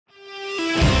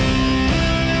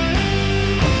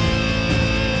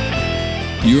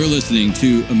You're listening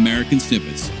to American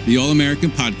Snippets, the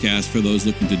all-American podcast for those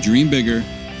looking to dream bigger,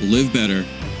 live better,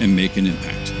 and make an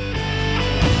impact.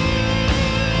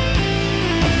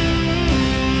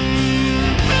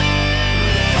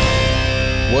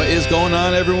 What is going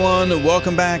on, everyone?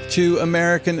 Welcome back to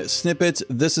American Snippets.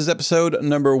 This is episode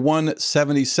number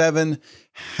 177.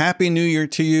 Happy New Year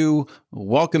to you.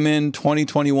 Welcome in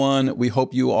 2021. We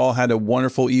hope you all had a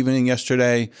wonderful evening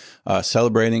yesterday,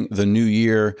 celebrating the new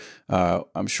year.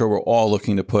 I'm sure we're all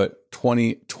looking to put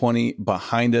 2020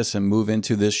 behind us and move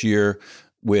into this year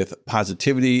with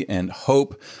positivity and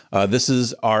hope. This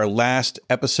is our last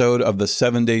episode of the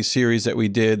 7-day series that we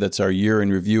did. That's our year in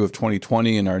review of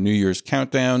 2020 and our New Year's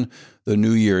countdown. The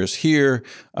new year is here.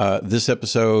 This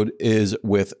episode is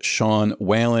with Sean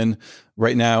Whalen.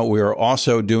 Right now, we are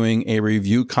also doing a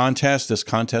review contest. This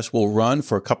contest will run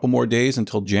for a couple more days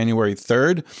until January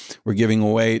 3rd. We're giving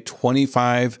away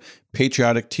 25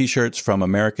 patriotic t-shirts from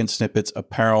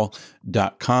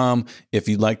AmericanSnippetsApparel.com. If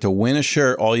you'd like to win a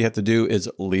shirt, all you have to do is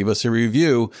leave us a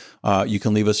review. You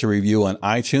can leave us a review on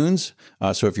iTunes.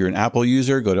 So if you're an Apple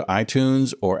user, go to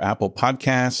iTunes or Apple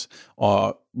Podcasts.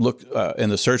 Look in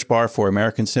the search bar for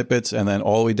American Snippets, and then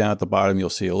all the way down at the bottom, you'll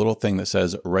see a little thing that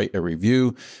says write a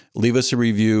review. Leave us a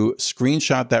review,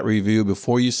 screenshot that review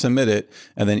before you submit it,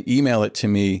 and then email it to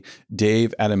me,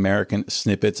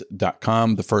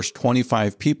 dave@americansnippets.com. The first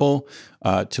 25 people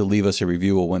to leave us a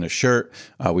review will win a shirt.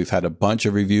 We've had a bunch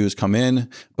of reviews come in,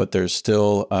 but there's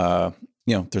still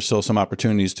there's still some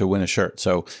opportunities to win a shirt.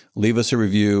 So leave us a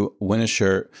review, win a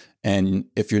shirt. And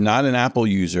if you're not an Apple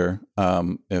user,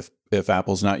 if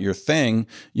Apple's not your thing,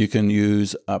 you can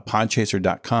use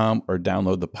podchaser.com or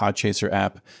download the Podchaser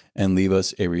app and leave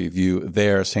us a review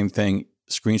there. Same thing,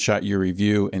 screenshot your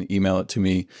review and email it to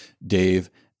me,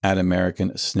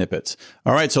 Dave@American Snippets.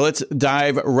 All right, so let's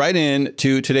dive right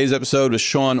into today's episode with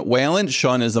Sean Whalen.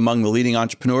 Sean is among the leading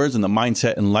entrepreneurs in the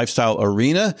mindset and lifestyle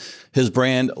arena. His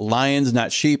brand, Lions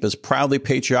Not Sheep, is proudly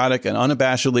patriotic and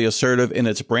unabashedly assertive in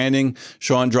its branding.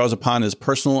 Sean draws upon his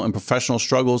personal and professional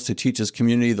struggles to teach his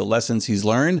community the lessons he's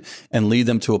learned and lead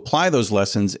them to apply those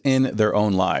lessons in their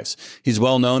own lives. He's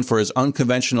well known for his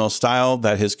unconventional style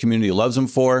that his community loves him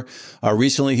for.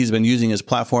 Recently, he's been using his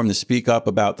platform to speak up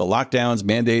about the lockdowns,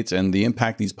 mandates, and the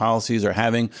impact these policies are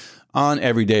having on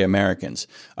everyday Americans.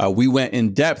 We went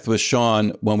in depth with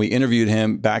Sean when we interviewed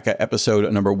him back at episode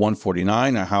number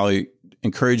 149. I highly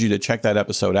encourage you to check that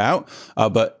episode out.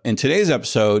 But in today's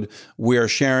episode, we are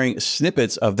sharing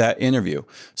snippets of that interview.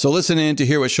 So listen in to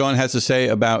hear what Sean has to say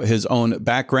about his own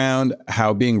background,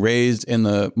 how being raised in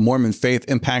the Mormon faith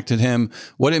impacted him,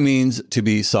 what it means to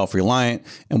be self-reliant,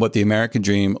 and what the American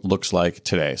dream looks like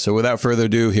today. So without further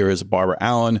ado, here is Barbara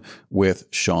Allen with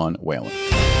Sean Whalen.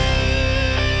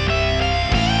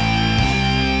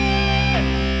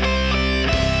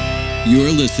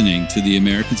 You're listening to the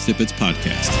American Snippets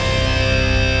podcast.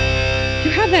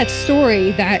 You have that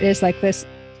story that is like this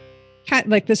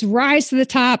rise to the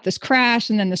top, this crash,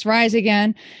 and then this rise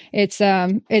again.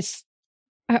 I'm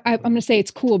going to say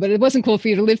it's cool, but it wasn't cool for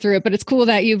you to live through it, but it's cool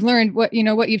that you've learned what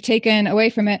you've taken away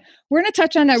from it. We're going to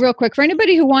touch on that real quick. For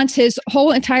anybody who wants his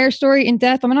whole entire story in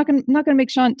depth, I'm not going to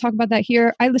make Sean talk about that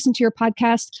here. I listened to your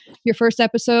podcast, your first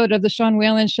episode of the Sean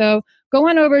Whalen Show. Go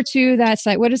on over to that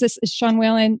site. What is this? Is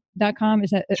SeanWhalen.com? Is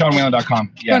that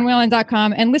SeanWhalen.com? Yeah.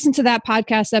 SeanWhalen.com, and listen to that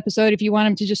podcast episode if you want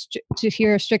him to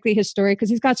hear strictly his story, because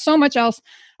he's got so much else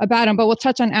about him. But we'll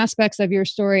touch on aspects of your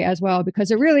story as well,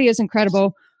 because it really is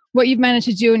incredible what you've managed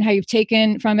to do and how you've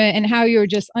taken from it, and how you're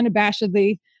just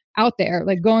unabashedly out there,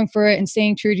 like going for it and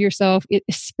staying true to yourself,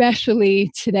 especially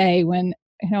today when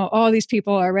all these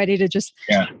people are ready to just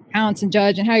pounce and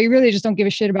judge, and how you really just don't give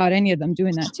a shit about any of them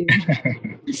doing that to you.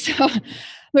 So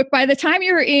look, by the time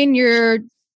you were in your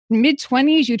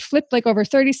mid-20s, you'd flipped like over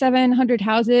 3,700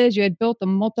 houses. You had built a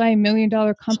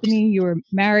multi-million-dollar company. You were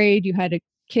married. You had a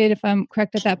kid, if I'm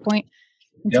correct at that point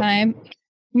in time.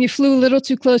 You flew a little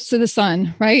too close to the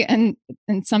sun, right? And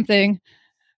something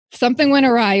went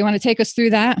awry. You want to take us through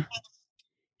that?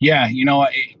 Yeah, you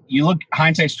look,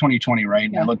 hindsight's 2020, right?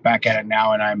 And I look back at it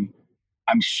now, and I'm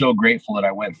so grateful that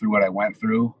I went through what I went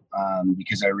through,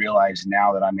 because I realize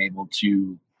now that I'm able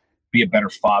to be a better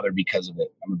father because of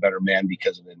it. I'm a better man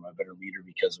because of it. I'm a better leader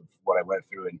because of what I went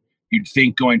through. And you'd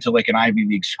think going to like an Ivy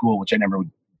League school, which I never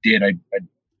did, I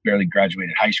barely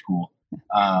graduated high school,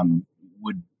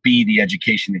 would be the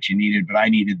education that you needed, but I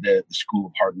needed the school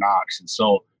of hard knocks. And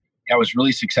so I was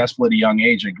really successful at a young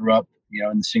age. I grew up,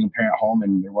 in the single parent home,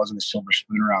 and there wasn't a silver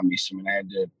spoon around me. So I had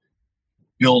to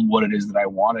build what it is that I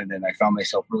wanted. And I found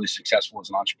myself really successful as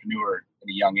an entrepreneur at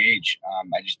a young age.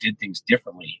 I just did things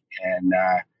differently. And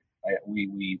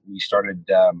We started,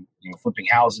 flipping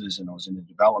houses, and I was into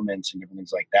developments and different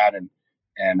things like that.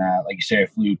 And like you say, I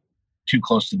flew too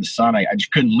close to the sun. I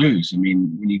just couldn't lose. I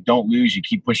mean, when you don't lose, you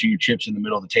keep pushing your chips in the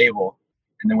middle of the table.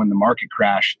 And then when the market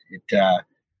crashed,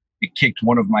 it kicked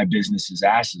one of my businesses'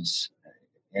 asses.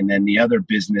 And then the other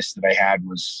business that I had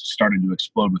was started to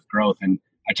explode with growth. And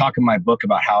I talk in my book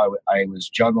about how I was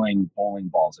juggling bowling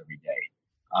balls every day,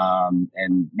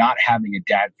 and not having a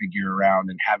dad figure around,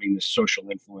 and having this social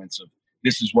influence of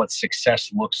this is what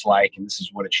success looks like and this is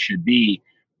what it should be.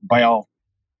 By all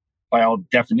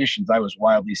definitions, I was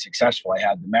wildly successful. I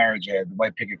had the marriage, I had the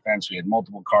white picket fence, we had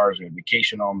multiple cars, we had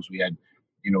vacation homes, we had,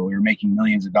 we were making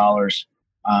millions of dollars.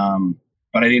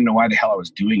 But I didn't know why the hell I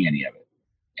was doing any of it.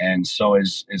 And so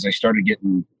as I started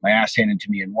getting my ass handed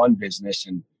to me in one business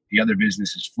and the other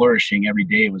business is flourishing, every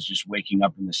day was just waking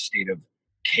up in this state of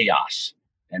chaos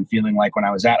and feeling like when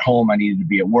I was at home, I needed to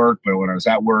be at work, but when I was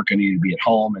at work, I needed to be at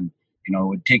home. And, it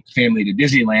would take the family to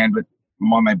Disneyland, but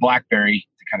I'm on my BlackBerry,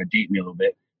 to kind of date me a little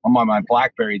bit. I'm on my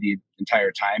BlackBerry the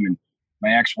entire time. And my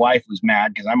ex-wife was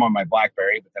mad because I'm on my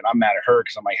BlackBerry, but then I'm mad at her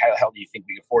because I'm like, how the hell do you think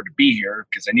we can afford to be here?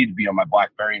 Because I need to be on my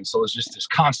BlackBerry. And so it was just this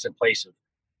constant place of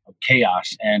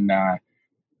chaos. And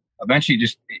eventually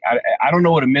I don't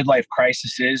know what a midlife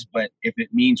crisis is, but if it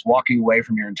means walking away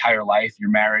from your entire life, your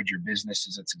marriage, your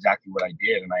businesses, that's exactly what I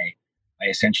did. And I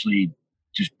essentially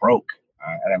just broke,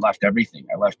 and I left everything.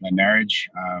 I left my marriage.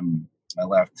 I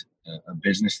left a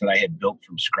business that I had built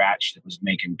from scratch that was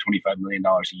making $25 million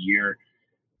a year.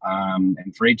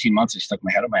 And for 18 months, I stuck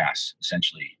my head on my ass,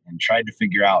 essentially, and tried to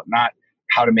figure out not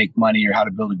how to make money or how to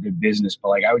build a good business, but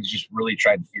like I was just really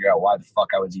trying to figure out why the fuck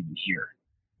I was even here,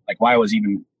 like why I was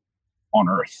even on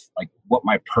earth, like what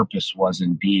my purpose was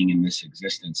in being in this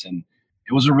existence. And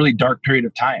it was a really dark period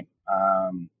of time.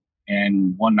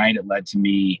 And one night it led to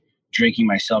me drinking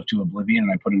myself to oblivion,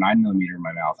 and I put a 9mm in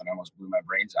my mouth and I almost blew my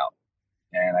brains out.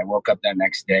 And I woke up that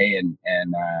next day and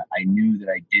I knew that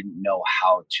I didn't know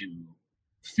how to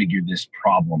figure this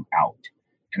problem out.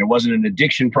 And it wasn't an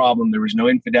addiction problem. There was no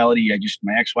infidelity.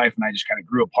 My ex-wife and I just kind of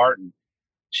grew apart, and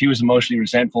she was emotionally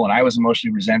resentful and I was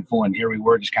emotionally resentful. And here we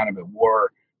were just kind of at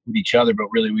war with each other, but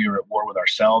really we were at war with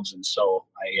ourselves. And so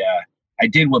I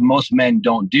did what most men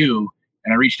don't do,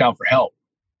 and I reached out for help.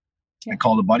 Yeah. I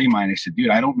called a buddy of mine. I said, dude,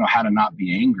 I don't know how to not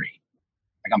be angry.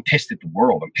 Like, I'm pissed at the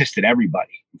world. I'm pissed at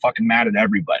everybody. I'm fucking mad at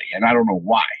everybody. And I don't know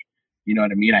why. You know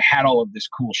what I mean? I had all of this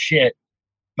cool shit,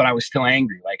 but I was still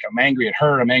angry. Like, I'm angry at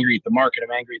her. I'm angry at the market.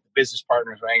 I'm angry at the business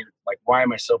partners. I'm angry. Like, why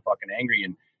am I so fucking angry?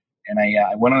 And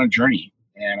I went on a journey,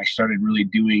 and I started really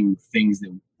doing things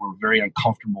that were very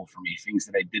uncomfortable for me, things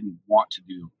that I didn't want to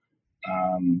do.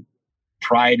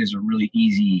 Pride is a really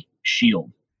easy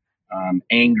shield.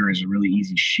 Anger is a really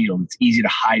easy shield. It's easy to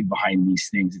hide behind these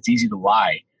things. It's easy to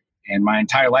lie. And my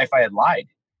entire life I had lied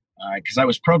because I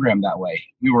was programmed that way.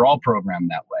 We were all programmed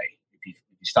that way. If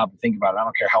you stop and think about it, I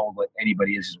don't care how old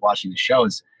anybody is who's watching the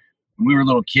shows. When we were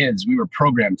little kids, we were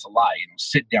programmed to lie.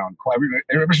 Sit down, quiet.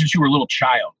 Ever since you were a little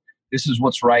child, this is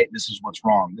what's right. This is what's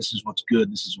wrong. This is what's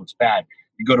good. This is what's bad.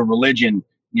 You go to religion,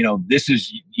 this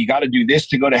is, you got to do this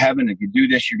to go to heaven. If you do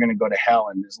this, you're going to go to hell.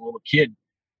 And as a little kid,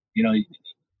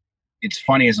 it's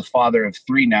funny, as a father of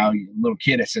 3 now, a little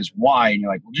kid that says why, and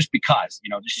you're like, well, just because,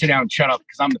 just sit down and shut up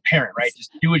because I'm the parent, right?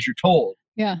 Just do as you're told.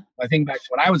 Yeah. I think back to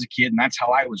when I was a kid, and that's how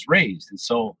I was raised. And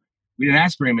so we didn't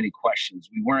ask very many questions.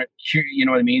 We weren't curious, you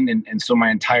know what I mean? And so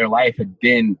my entire life had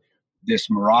been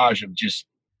this mirage of just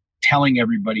telling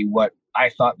everybody what I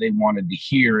thought they wanted to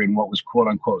hear and what was quote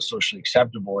unquote socially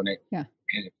acceptable. And at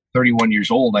 31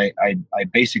 years old, I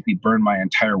basically burned my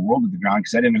entire world to the ground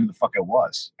because I didn't know who the fuck I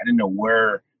was. I didn't know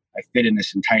where I fit in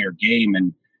this entire game.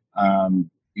 And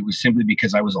it was simply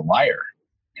because I was a liar.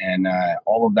 And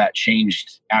all of that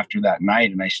changed after that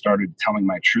night. And I started telling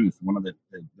my truth. One of the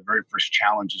very first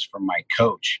challenges from my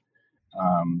coach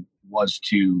was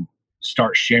to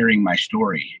start sharing my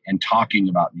story and talking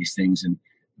about these things. And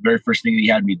the very first thing that he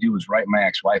had me do was write my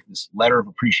ex-wife this letter of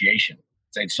appreciation.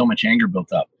 I had so much anger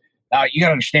built up. Now, you got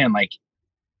to understand, like,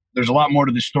 there's a lot more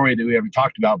to this story that we ever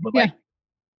talked about, but like,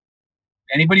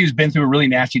 anybody who's been through a really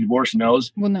nasty divorce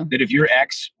knows that if your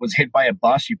ex was hit by a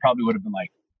bus, you probably would have been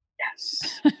like,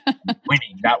 yes,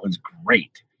 winning. That was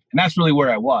great. And that's really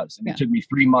where I was. And it took me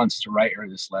 3 months to write her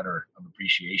this letter of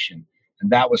appreciation. And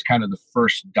that was kind of the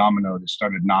first domino that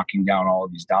started knocking down all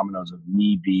of these dominoes of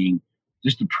me being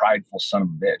just a prideful son of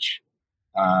a bitch.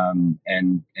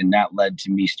 And that led to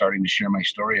me starting to share my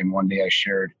story. And one day I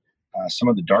shared some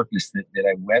of the darkness that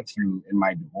I went through in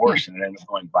my divorce, and it ended up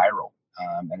going viral.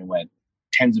 And it went,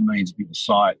 tens of millions of people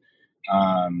saw it.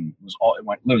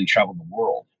 It literally traveled the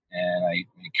world. And I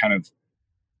kind of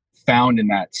found in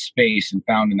that space and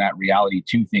found in that reality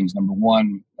two things. Number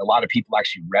one, a lot of people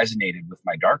actually resonated with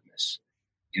my darkness.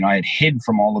 You know, I had hid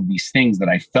from all of these things that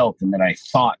I felt and that I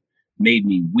thought made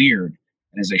me weird.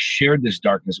 And as I shared this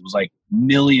darkness, it was like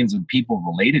millions of people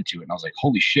related to it. And I was like,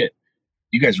 holy shit,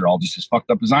 you guys are all just as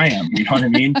fucked up as I am. You know what I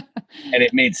mean? And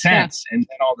it made sense. Yeah. And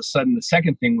then all of a sudden, the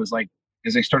second thing was like,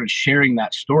 as I started sharing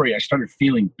that story, I started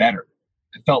feeling better.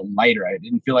 I felt lighter. I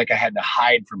didn't feel like I had to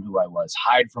hide from who I was,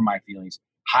 hide from my feelings,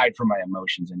 hide from my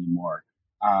emotions anymore.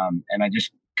 And I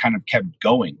just kind of kept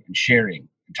going and sharing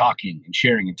and talking and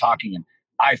sharing and talking. And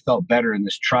I felt better. And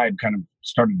this tribe kind of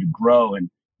started to grow, and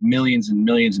millions and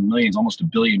millions and millions, almost 1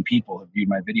 billion people have viewed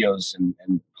my videos and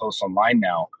posts online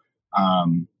now.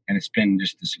 And it's been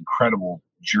just this incredible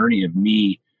journey of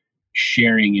me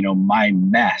sharing, you know, my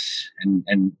mess,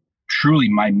 and truly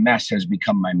my mess has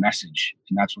become my message.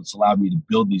 And that's what's allowed me to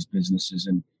build these businesses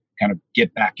and kind of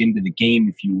get back into the game,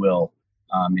 if you will,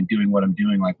 and doing what I'm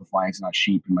doing, like with Lions Not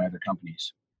Sheep and my other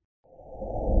companies.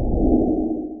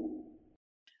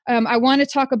 I want to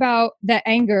talk about the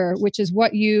anger, which is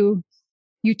what you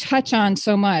touch on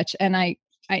so much. And I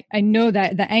know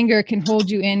that the anger can hold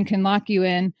you in, can lock you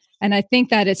in. And I think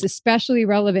that it's especially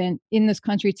relevant in this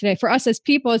country today. For us as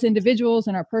people, as individuals,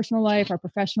 in our personal life, our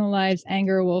professional lives,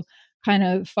 anger will kind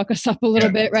of fuck us up a little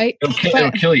bit, right?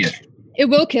 It'll kill you. It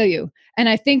will kill you. And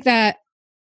I think that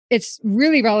it's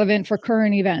really relevant for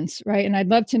current events, right? And I'd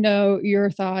love to know your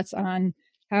thoughts on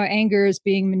how anger is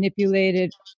being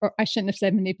manipulated, or I shouldn't have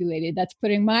said manipulated. That's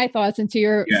putting my thoughts into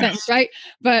your sentence, right?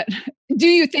 But do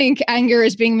you think anger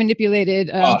is being manipulated?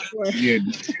 Dude,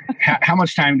 how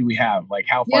much time do we have? Like,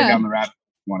 how far down the rabbit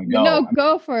you want to go? No,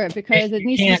 go for it, because it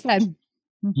needs to be said.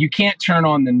 You can't turn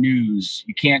on the news.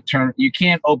 You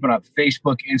can't open up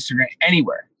Facebook, Instagram,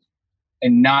 anywhere,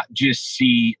 and not just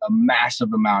see a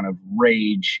massive amount of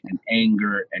rage and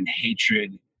anger and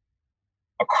hatred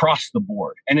across the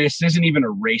board. And this isn't even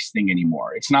a race thing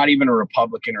anymore. It's not even a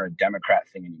Republican or a Democrat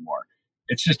thing anymore.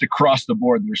 It's just across the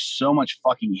board. There's so much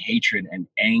fucking hatred and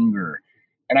anger.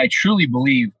 And I truly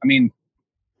believe, I mean,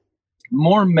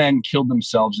 more men killed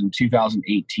themselves in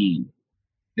 2018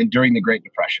 than during the Great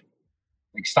Depression.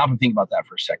 Like, stop and think about that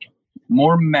for a second.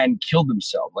 More men killed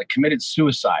themselves, like committed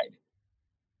suicide.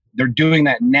 They're doing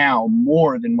that now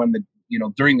more than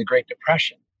during the Great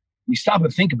Depression. You stop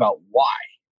and think about why.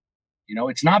 You know,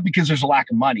 it's not because there's a lack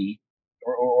of money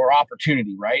or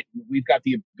opportunity, right? We've got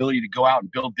the ability to go out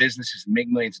and build businesses and make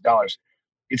millions of dollars.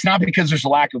 It's not because there's a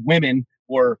lack of women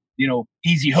or, you know,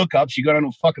 easy hookups. You go down to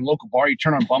a fucking local bar, you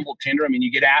turn on Bumble, Tinder. I mean,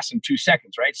 you get ass in 2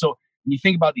 seconds, right? So when you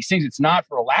think about these things, it's not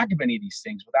for a lack of any of these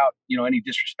things, without, you know, any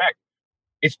disrespect.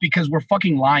 It's because we're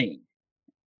fucking lying.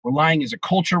 We're lying as a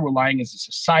culture. We're lying as a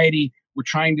society. We're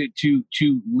trying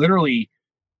to literally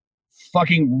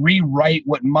fucking rewrite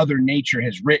what Mother Nature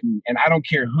has written. And I don't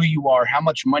care who you are, how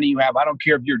much money you have. I don't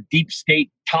care if you're deep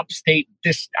state, top state,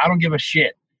 I don't give a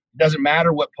shit. It doesn't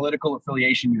matter what political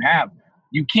affiliation you have.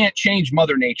 You can't change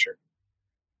Mother Nature.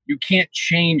 You can't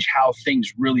change how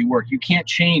things really work. You can't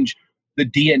change the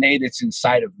DNA that's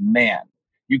inside of man.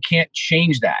 You can't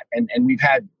change that. And we've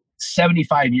had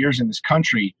 75 years in this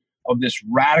country of this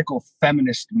radical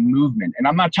feminist movement. And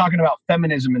I'm not talking about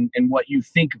feminism and what you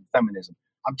think of feminism.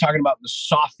 I'm talking about the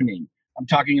softening. I'm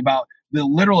talking about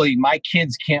literally my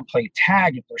kids can't play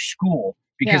tag at their school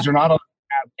because they're not allowed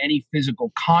to have any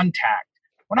physical contact.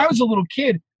 When I was a little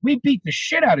kid, we beat the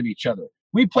shit out of each other.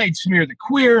 We played Smear the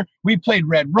Queer. We played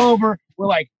Red Rover. We're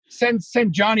like, send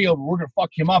Johnny over. We're going to fuck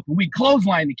him up. And we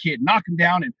clothesline the kid, knock him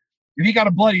down. And if he got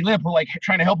a bloody lip, we're like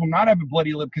trying to help him not have a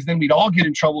bloody lip, because then we'd all get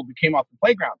in trouble if we came off the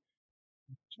playground.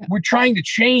 We're trying to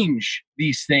change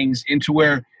these things into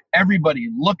where everybody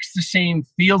looks the same,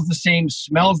 feels the same,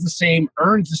 smells the same,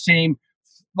 earns the same.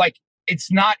 Like,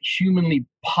 it's not humanly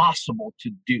possible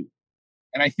to do.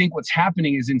 And I think what's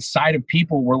happening is inside of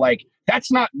people, we're like,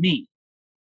 that's not me.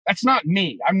 That's not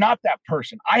me. I'm not that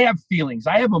person. I have feelings.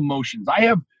 I have emotions. I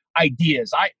have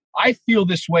ideas. I feel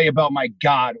this way about my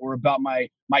God or about my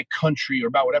country or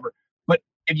about whatever. But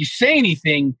if you say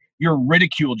anything, you're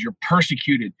ridiculed. You're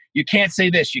persecuted. You can't say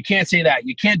this. You can't say that.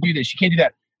 You can't do this. You can't do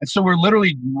that. And so we're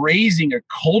literally raising a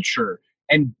culture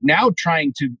and now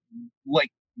trying to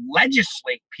like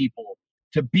legislate people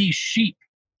to be sheep,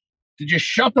 to just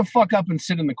shut the fuck up and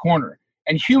sit in the corner.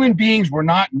 And human beings were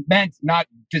not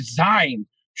designed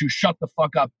to shut the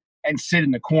fuck up and sit in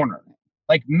the corner.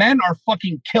 Like, men are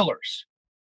fucking killers.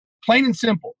 Plain and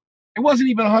simple. It wasn't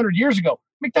even 100 years ago.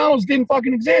 McDonald's didn't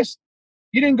fucking exist.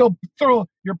 You didn't go throw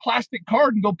your plastic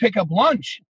card and go pick up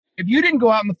lunch. If you didn't go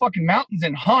out in the fucking mountains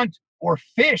and hunt or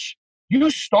fish, you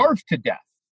starved to death.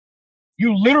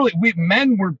 You literally,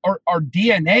 our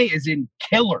DNA is in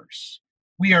killers.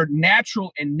 We are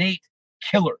natural, innate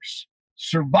killers.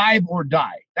 Survive or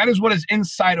die. That is what is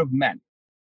inside of men.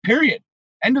 Period.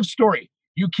 End of story.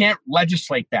 You can't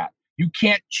legislate that. You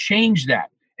can't change that.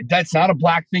 That's not a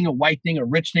black thing, a white thing, a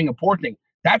rich thing, a poor thing.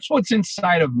 That's what's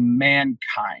inside of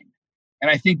mankind. And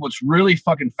I think what's really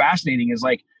fucking fascinating is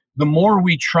like the more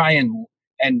we try and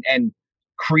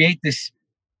create this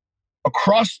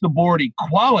across the board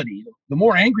equality, the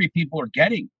more angry people are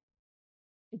getting.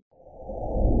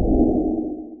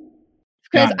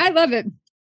 Because I love it.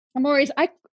 I'm always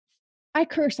I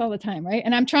curse all the time, right?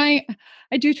 And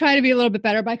I do try to be a little bit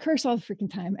better, but I curse all the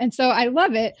freaking time. And so I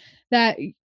love it that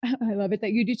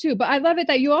you do too. But I love it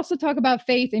that you also talk about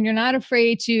faith and you're not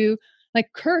afraid to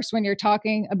like curse when you're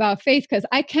talking about faith. Cause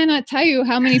I cannot tell you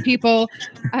how many people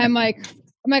I'm like,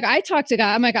 I talk to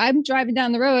God. I'm like, I'm driving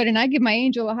down the road and I give my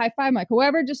angel a high five. I'm like,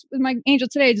 whoever just was my angel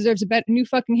today deserves a new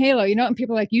fucking halo, you know? And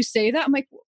people are like, you say that? I'm like,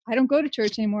 I don't go to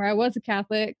church anymore. I was a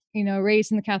Catholic,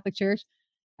 raised in the Catholic Church.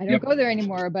 I don't go there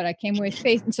anymore, but I came with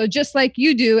faith. And so just like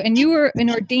you do, and you were an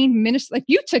ordained minister, like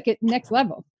you took it next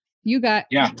level. You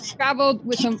traveled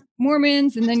with some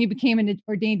Mormons and then you became an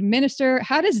ordained minister.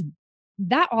 How does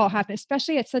that all happen,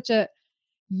 especially at such a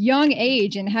young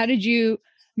age? And how did you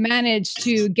manage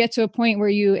to get to a point where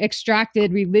you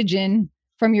extracted religion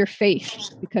from your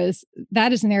faith? Because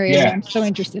that is an area I'm so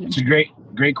interested in. It's a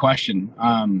great question.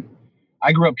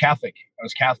 I grew up Catholic. I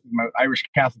was Catholic, my Irish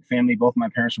Catholic family. Both of my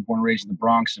parents were born and raised in the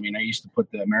Bronx. I mean, I used to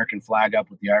put the American flag up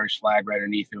with the Irish flag right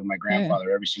underneath it with my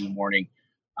grandfather every single morning.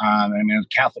 I mean, it was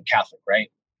Catholic,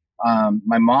 right?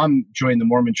 My mom joined the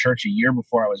Mormon church a year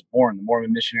before I was born. The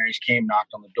Mormon missionaries came,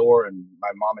 knocked on the door, and my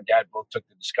mom and dad both took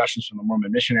the discussions from the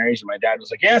Mormon missionaries. And my dad was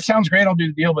like, yeah, sounds great. I'll do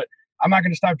the deal, but I'm not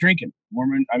going to stop drinking.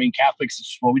 Catholics, this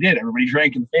is what we did. Everybody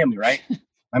drank in the family, right?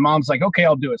 My mom's like, okay,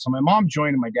 I'll do it. So my mom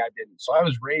joined and my dad didn't. So I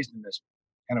was raised in this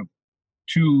kind of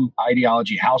two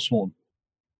ideology household.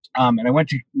 And I went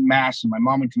to mass and my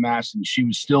mom went to mass and she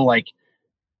was still like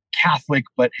Catholic,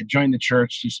 but had joined the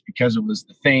church just because it was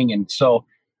the thing. And so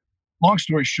long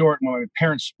story short, when my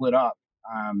parents split up,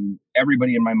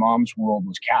 everybody in my mom's world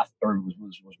was Catholic or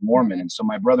was Mormon. And so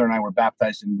my brother and I were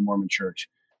baptized in the Mormon church.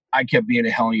 I kept being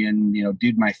a hellion,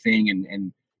 did my thing.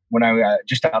 And when I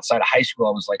just outside of high school,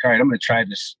 I was like, all right, I'm going to try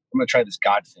this. I'm going to try this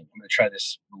God thing. I'm going to try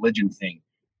this religion thing.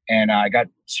 And I got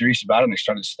serious about it and I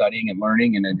started studying and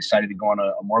learning and I decided to go on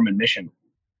a Mormon mission.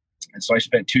 And so I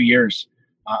spent 2 years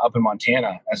up in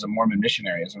Montana as a Mormon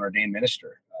missionary, as an ordained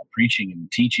minister, preaching and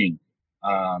teaching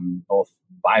both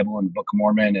Bible and the Book of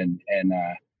Mormon. And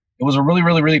it was a really,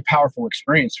 really, really powerful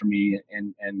experience for me.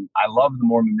 And I love the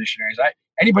Mormon missionaries.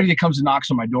 Anybody that comes and knocks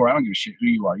on my door, I don't give a shit who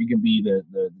you are. You can be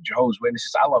the Jehovah's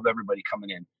Witnesses. I love everybody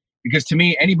coming in because to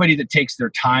me, anybody that takes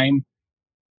their time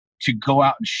to go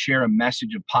out and share a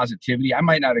message of positivity. I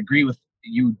might not agree with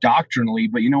you doctrinally,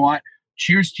 but you know what?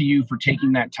 Cheers to you for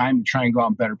taking that time to try and go out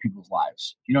and better people's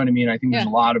lives. You know what I mean? I think there's a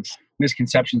lot of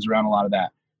misconceptions around a lot of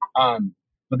that.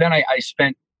 But then I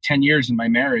spent 10 years in my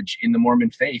marriage in the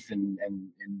Mormon faith and in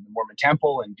the Mormon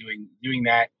temple and doing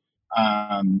that.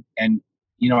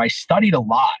 I studied a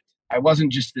lot. I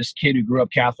wasn't just this kid who grew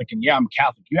up Catholic and I'm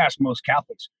Catholic. You ask most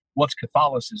Catholics, what's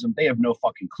Catholicism? They have no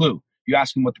fucking clue. You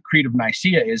ask them what the Creed of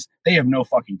Nicaea is, they have no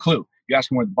fucking clue. You ask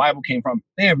them where the Bible came from,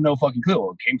 they have no fucking clue.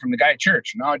 It came from the guy at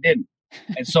church. No, it didn't.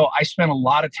 And so I spent a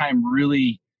lot of time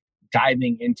really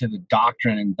diving into the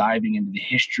doctrine and diving into the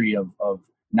history of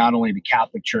not only the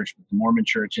Catholic Church, but the Mormon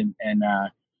Church. And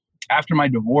after my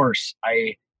divorce,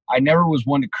 I never was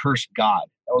one to curse God.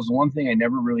 That was the one thing I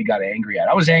never really got angry at.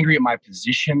 I was angry at my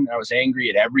position. I was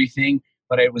angry at everything,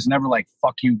 but it was never like,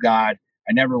 fuck you, God.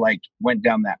 I never like went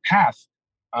down that path.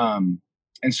 And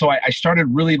so I started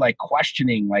really like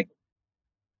questioning, like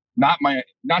not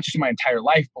just my entire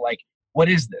life, but like, what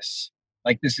is this?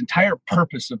 Like this entire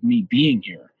purpose of me being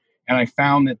here. And I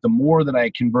found that the more that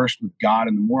I conversed with God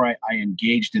and the more I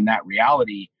engaged in that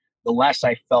reality, the less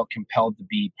I felt compelled to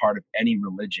be part of any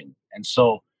religion. And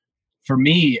so for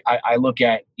me, I look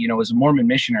at, as a Mormon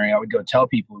missionary, I would go tell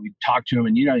people, we'd talk to them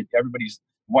and, everybody's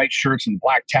white shirts and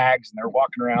black tags and they're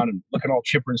walking around and looking all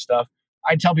chipper and stuff.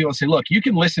 I'd tell people, I say, look, you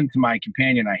can listen to my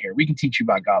companion I hear. We can teach you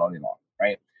about God all day long,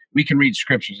 right? We can read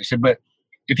scriptures. I said, but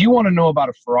if you want to know about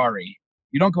a Ferrari,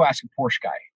 you don't go ask a Porsche guy.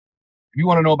 If you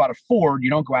want to know about a Ford,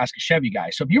 you don't go ask a Chevy guy.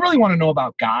 So if you really want to know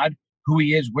about God, who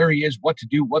he is, where he is, what to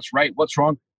do, what's right, what's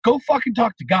wrong, go fucking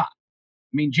talk to God.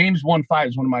 I mean, James 1:5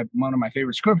 is one of my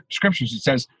favorite scriptures. It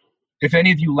says, if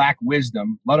any of you lack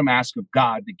wisdom, let him ask of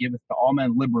God that giveth to all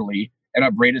men liberally and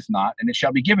upbraideth not, and it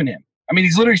shall be given him. I mean,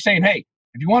 he's literally saying, hey,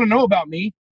 if you want to know about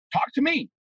me, talk to me.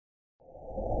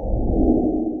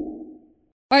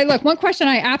 All right, look, one question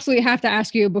I absolutely have to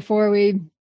ask you before we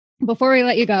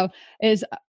let you go is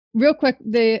real quick,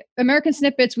 the American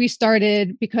Snippets we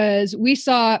started because we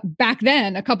saw back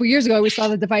then, a couple years ago, we saw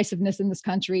the divisiveness in this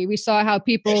country. We saw how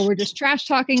people were just trash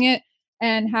talking it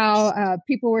and how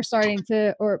people were starting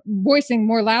to, or voicing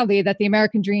more loudly that the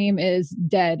American dream is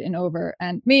dead and over.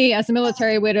 And me as a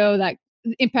military widow, that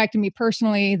impacted me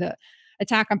personally. The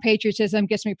attack on patriotism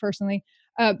gets me personally.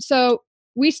 So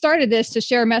we started this to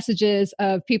share messages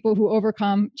of people who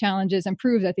overcome challenges and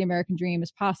prove that the American dream is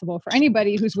possible for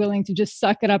anybody who's willing to just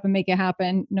suck it up and make it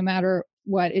happen, no matter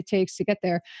what it takes to get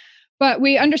there. But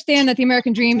we understand that the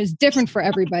American dream is different for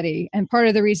everybody. And part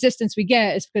of the resistance we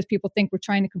get is because people think we're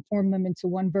trying to conform them into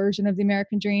one version of the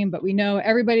American dream, but we know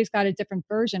everybody's got a different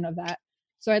version of that.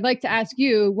 So I'd like to ask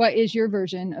you, what is your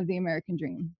version of the American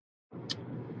dream?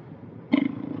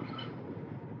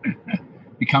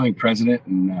 Becoming president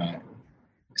and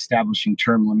establishing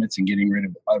term limits and getting rid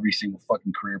of every single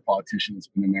fucking career politician that's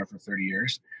been in there for 30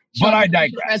 years. But I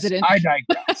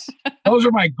digress. Those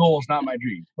are my goals, not my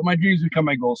dreams. But my dreams become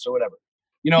my goals, so whatever.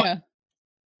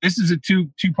 This is a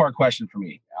two-part question for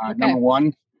me. Okay. Number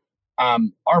one,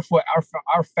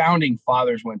 our founding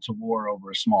fathers went to war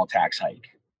over a small tax hike.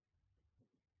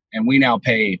 And we now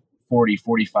pay 40,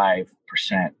 45%,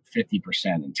 50%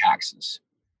 in taxes.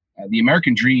 The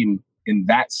American dream in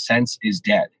that sense is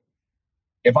dead.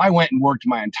 If I went and worked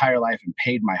my entire life and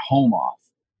paid my home off,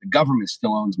 the government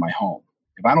still owns my home.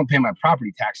 If I don't pay my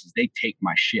property taxes, they take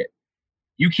my shit.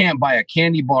 You can't buy a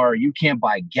candy bar. You can't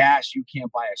buy gas. You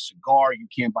can't buy a cigar. You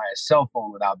can't buy a cell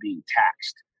phone without being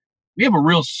taxed. We have a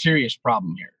real serious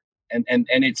problem here. And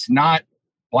it's not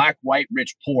black, white,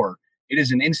 rich, poor. It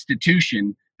is an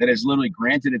institution that has literally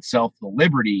granted itself the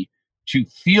liberty to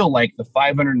feel like the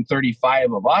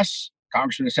 535 of us,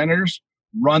 congressmen and senators,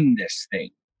 run this thing.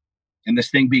 And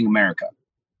this thing being America.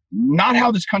 Not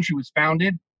how this country was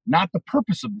founded, not the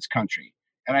purpose of this country.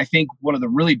 And I think one of the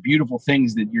really beautiful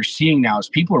things that you're seeing now is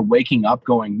people are waking up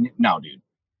going, no, dude.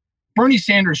 Bernie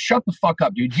Sanders, shut the fuck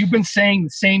up, dude. You've been saying the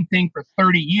same thing for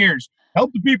 30 years.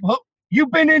 Help the people. Help.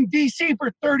 You've been in D.C.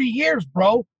 for 30 years,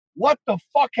 bro. What the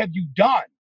fuck have you done?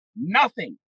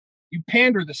 Nothing. You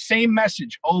pander the same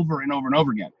message over and over and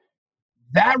over again.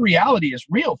 That reality is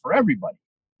real for everybody.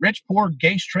 Rich, poor,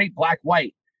 gay, straight, black,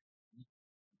 white.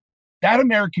 That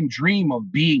American dream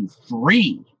of being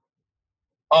free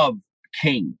of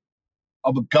king,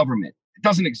 of a government, it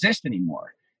doesn't exist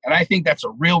anymore. And I think that's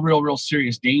a real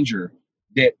serious danger.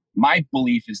 That my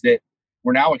belief is that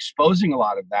we're now exposing a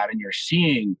lot of that, and you're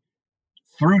seeing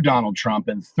through Donald Trump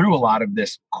and through a lot of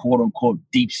this quote unquote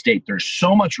deep state, there's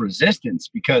so much resistance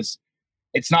because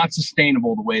it's not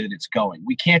sustainable the way that it's going.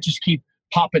 We can't just keep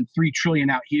popping 3 trillion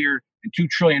out here and 2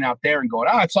 trillion out there and going,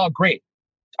 it's all great.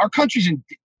 Our country's in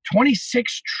 $26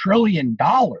 trillion.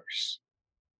 How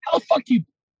the fuck do you,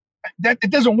 that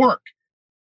it doesn't work.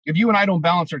 If you and I don't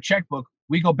balance our checkbook,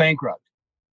 we go bankrupt.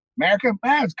 America,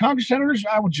 as Congress senators,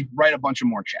 I would just write a bunch of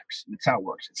more checks. That's how it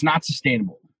works. It's not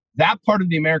sustainable. That part of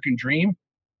the American dream,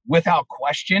 without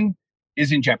question,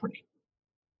 is in jeopardy.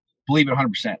 Believe it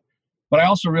 100%. But I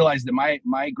also realized that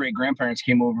my great-grandparents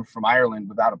came over from Ireland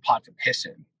without a pot to piss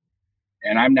in.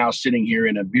 And I'm now sitting here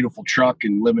in a beautiful truck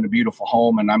and live in a beautiful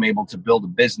home, and I'm able to build a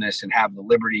business and have the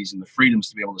liberties and the freedoms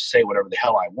to be able to say whatever the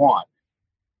hell I want,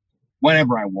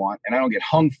 whenever I want, and I don't get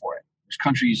hung for it. There's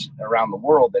countries around the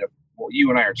world that if what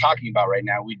you and I are talking about right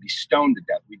now, we'd be stoned to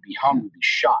death, we'd be hung, we'd be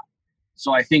shot.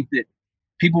 So I think that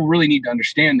people really need to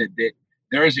understand that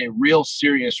there is a real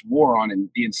serious war on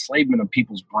the enslavement of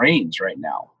people's brains right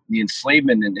now. The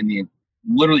enslavement and the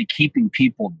literally keeping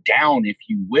people down, if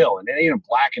you will. And it ain't a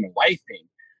black and a white thing,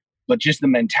 but just the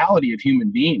mentality of human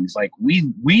beings. Like we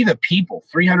the people,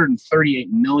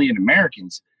 338 million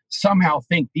Americans, somehow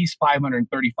think these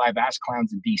 535 ass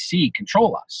clowns in DC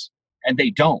control us, and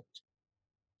they don't.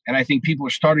 And I think people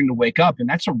are starting to wake up, and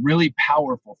that's a really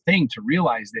powerful thing to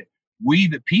realize that we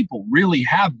the people really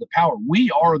have the power.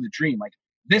 We are the dream. Like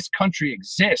this country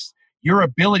exists. Your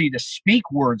ability to speak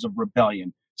words of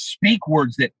rebellion, speak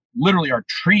words that literally are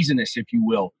treasonous, if you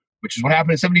will, which is what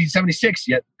happened in 1776,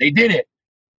 yet they did it.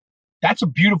 That's a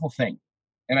beautiful thing.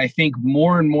 And I think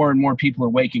more and more people are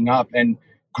waking up, and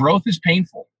growth is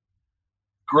painful.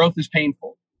 Growth is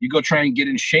painful. You go try and get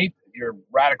in shape, you're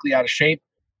radically out of shape.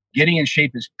 Getting in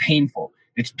shape is painful.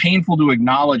 It's painful to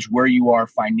acknowledge where you are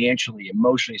financially,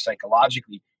 emotionally,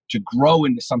 psychologically, to grow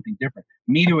into something different.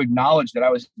 Me to acknowledge that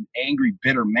I was an angry,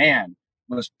 bitter man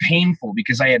was painful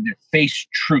because I had to face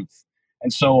truth.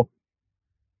 And so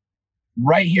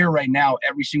right here, right now,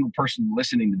 every single person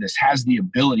listening to this has the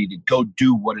ability to go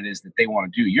do what it is that they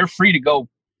want to do. You're free to go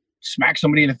smack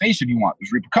somebody in the face if you want.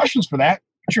 There's repercussions for that.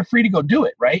 but you're free to go do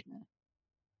it, right?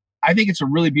 I think it's a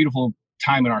really beautiful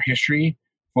time in our history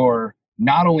for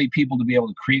not only people to be able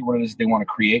to create what it is they want to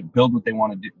create, build what they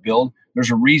want to build. There's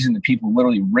a reason that people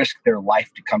literally risk their life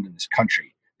to come to this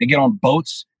country. They get on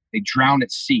boats, they drown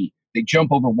at sea, they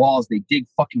jump over walls, they dig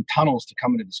fucking tunnels to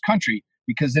come into this country,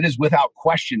 because it is without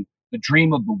question the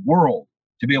dream of the world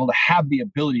to be able to have the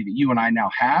ability that you and I now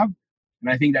have.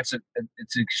 And I think it's an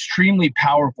extremely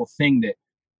powerful thing that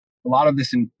a lot of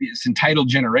this entitled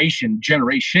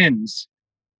generations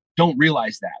don't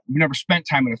realize that. We've never spent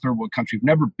time in a third world country. We've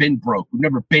never been broke. We've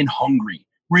never been hungry,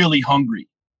 really hungry.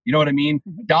 You know what I mean?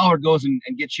 A dollar goes and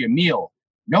gets you a meal.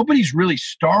 Nobody's really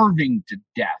starving to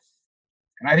death.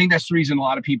 And I think that's the reason a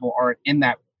lot of people aren't in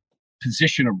that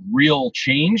position of real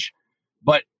change.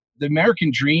 But the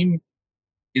American dream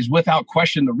is without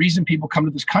question the reason people come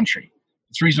to this country.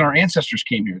 It's the reason our ancestors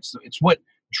came here. It's what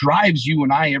drives you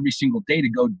and I every single day to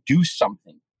go do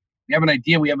something. We have an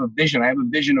idea, we have a vision. I have a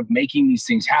vision of making these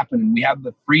things happen, and we have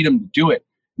the freedom to do it.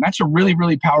 And that's a really,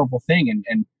 really powerful thing.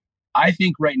 And I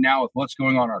think right now with what's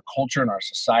going on in our culture and our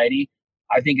society,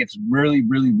 I think it's really,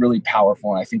 really, really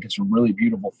powerful. And I think it's a really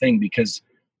beautiful thing, because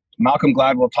Malcolm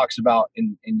Gladwell talks about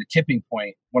in The Tipping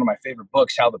Point, one of my favorite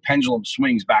books, how the pendulum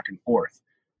swings back and forth.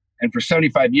 And for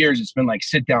 75 years, it's been like,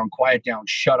 sit down, quiet down,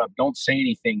 shut up, don't say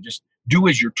anything, just do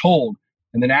as you're told.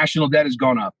 And the national debt has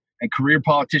gone up, and career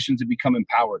politicians have become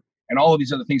empowered, and all of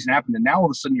these other things have happened. And now all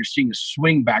of a sudden you're seeing a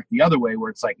swing back the other way, where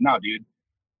it's like, no, dude,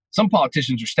 some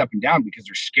politicians are stepping down because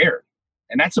they're scared.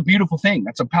 And that's a beautiful thing.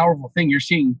 That's a powerful thing. You're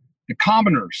seeing the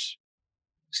commoners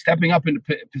stepping up into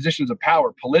positions of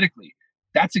power politically.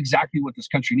 That's exactly what this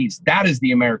country needs. That is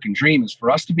the American dream, is for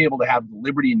us to be able to have the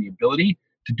liberty and the ability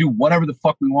to do whatever the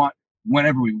fuck we want,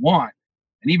 whenever we want.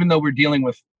 And even though we're dealing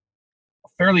with a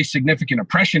fairly significant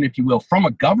oppression, if you will, from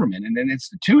a government and an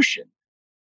institution,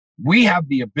 we have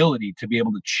the ability to be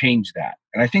able to change that.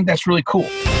 And I think that's really cool.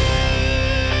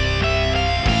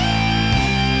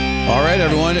 All right,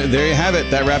 everyone, there you have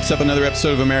it. That wraps up another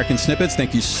episode of American Snippets.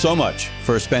 Thank you so much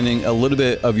for spending a little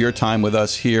bit of your time with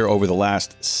us here over the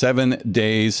last 7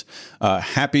 days.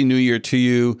 Happy New Year to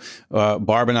you.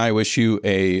 Barb and I wish you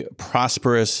a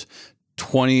prosperous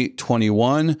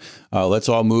 2021. Let's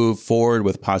all move forward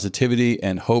with positivity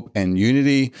and hope and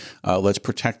unity. Let's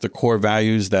protect the core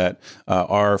values that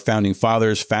our founding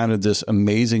fathers founded this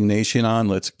amazing nation on.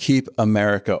 Let's keep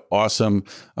America awesome.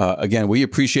 Again, we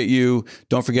appreciate you.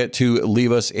 Don't forget to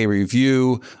leave us a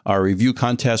review. Our review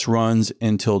contest runs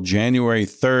until January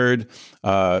 3rd.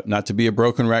 Not to be a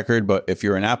broken record, but if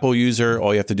you're an Apple user,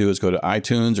 all you have to do is go to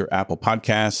iTunes or Apple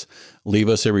Podcasts, leave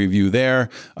us a review there,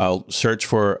 search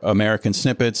for American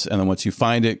Snippets, and then once you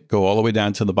find it, go all the way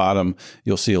down to the bottom.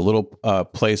 You'll see a little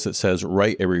place that says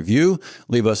write a review.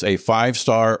 Leave us a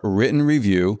 5-star written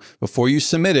review. Before you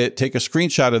submit it, take a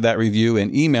screenshot of that review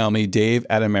and email me,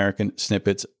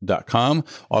 dave@americansnippets.com.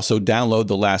 Also, download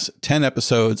the last 10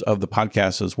 episodes of the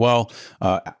podcast as well.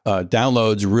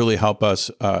 Downloads really help us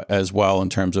as well in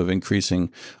terms of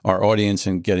increasing our audience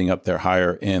and getting up there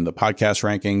higher in the podcast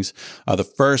rankings. The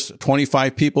first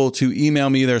 25 people to email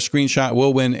me their screenshot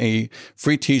will win a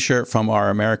free t-shirt from our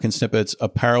American Snippets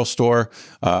apparel store,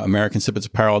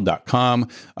 americansnippetsapparel.com.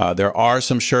 There are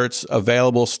some shirts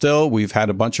available still. We've had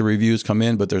a bunch of reviews come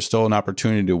in, but there's still an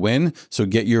opportunity to win. So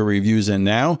get your reviews in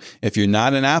now. If you're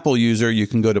not an Apple user, you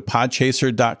can go to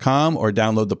podchaser.com or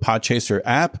download the Podchaser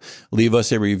app. Leave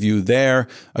us a review there.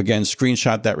 Again,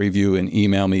 screenshot that review and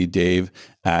email me,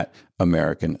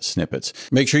 Dave@American Snippets.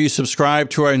 Make sure you subscribe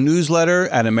to our newsletter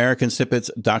at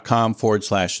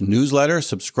americansnippets.com/newsletter.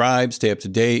 Subscribe, stay up to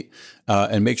date,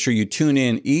 and make sure you tune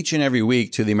in each and every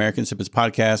week to the American Snippets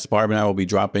podcast. Barb and I will be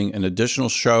dropping an additional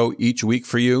show each week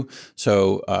for you.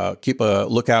 So keep a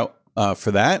lookout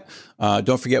for that.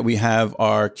 Don't forget, we have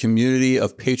our community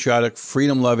of patriotic,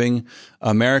 freedom-loving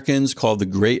Americans called the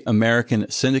Great American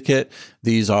Syndicate.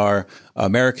 These are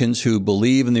Americans who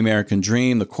believe in the American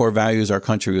dream, the core values our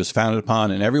country was founded upon,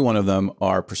 and every one of them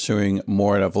are pursuing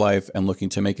more out of life and looking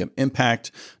to make an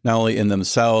impact, not only in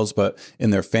themselves, but in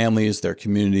their families, their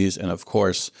communities, and of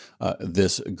course,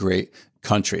 this great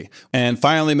country. And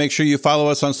finally, make sure you follow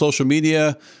us on social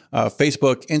media,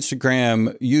 Facebook,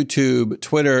 Instagram, YouTube,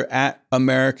 Twitter,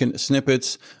 @American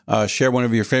Snippets. Share one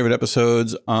of your favorite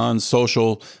episodes on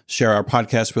social, share our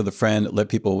podcast with a friend, let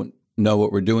people know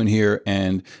what we're doing here,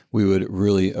 and we would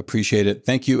really appreciate it.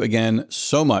 Thank you again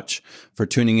so much for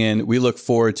tuning in. We look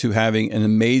forward to having an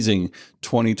amazing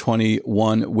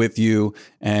 2021 with you,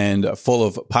 and full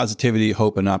of positivity,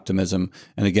 hope, and optimism.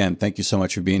 And again, thank you so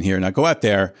much for being here. Now go out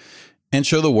there and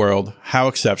show the world how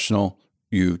exceptional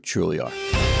you truly are.